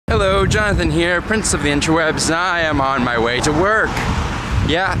Hello, Jonathan here, Prince of the Interwebs, and I am on my way to work.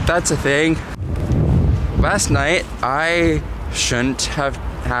 Yeah, that's a thing. Last night, I shouldn't have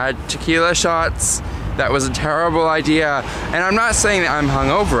had tequila shots. That was a terrible idea. And I'm not saying that I'm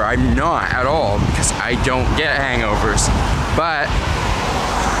hungover. I'm not at all, because I don't get hangovers. But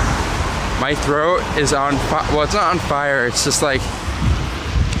my throat is on fire. Well, it's not on fire. It's just like,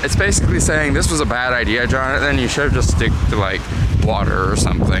 it's basically saying this was a bad idea, Jonathan. You should have just stick to like water or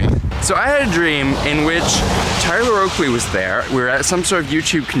something. So I had a dream in which Tyler Oakley was there. We were at some sort of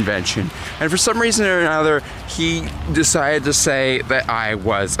YouTube convention, and for some reason or another, he decided to say that I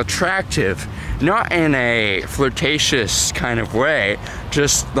was attractive. Not in a flirtatious kind of way,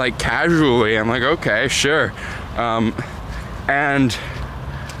 just like casually. I'm like, okay, sure. And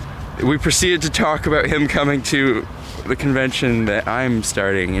we proceeded to talk about him coming to the convention that I'm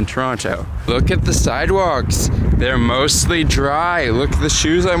starting in Toronto. Look at the sidewalks. They're mostly dry. Look at the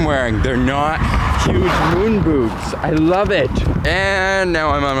shoes I'm wearing. They're not huge moon boots. I love it. And now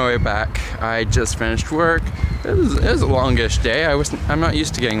I'm on my way back. I just finished work. It was a longish day. I'm not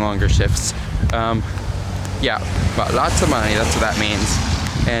used to getting longer shifts. Yeah, but lots of money, that's what that means.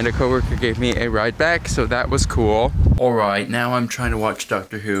 And a coworker gave me a ride back, so that was cool. Alright, now I'm trying to watch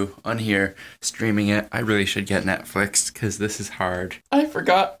Doctor Who on here, streaming it. I really should get Netflix, because this is hard. I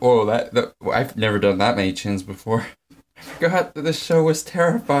forgot. Oh, I've never done that many chins before. I forgot that this show was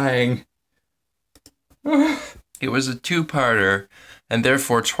terrifying. It was a two-parter, and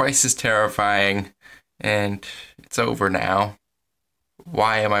therefore twice as terrifying. And it's over now.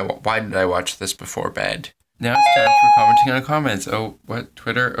 Why did I watch this before bed? Now it's time for commenting on comments. Oh, what?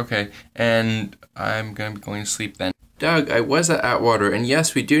 Twitter? Okay. And I'm gonna be going to sleep then. Doug, I was at Atwater, and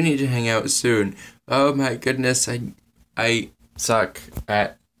yes, we do need to hang out soon. Oh my goodness, I suck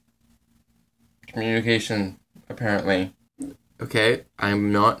at communication, apparently. Okay,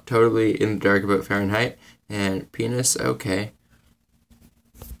 I'm not totally in the dark about Fahrenheit. And penis, okay.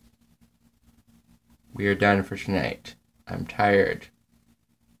 We are done for tonight. I'm tired.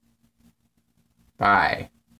 Bye.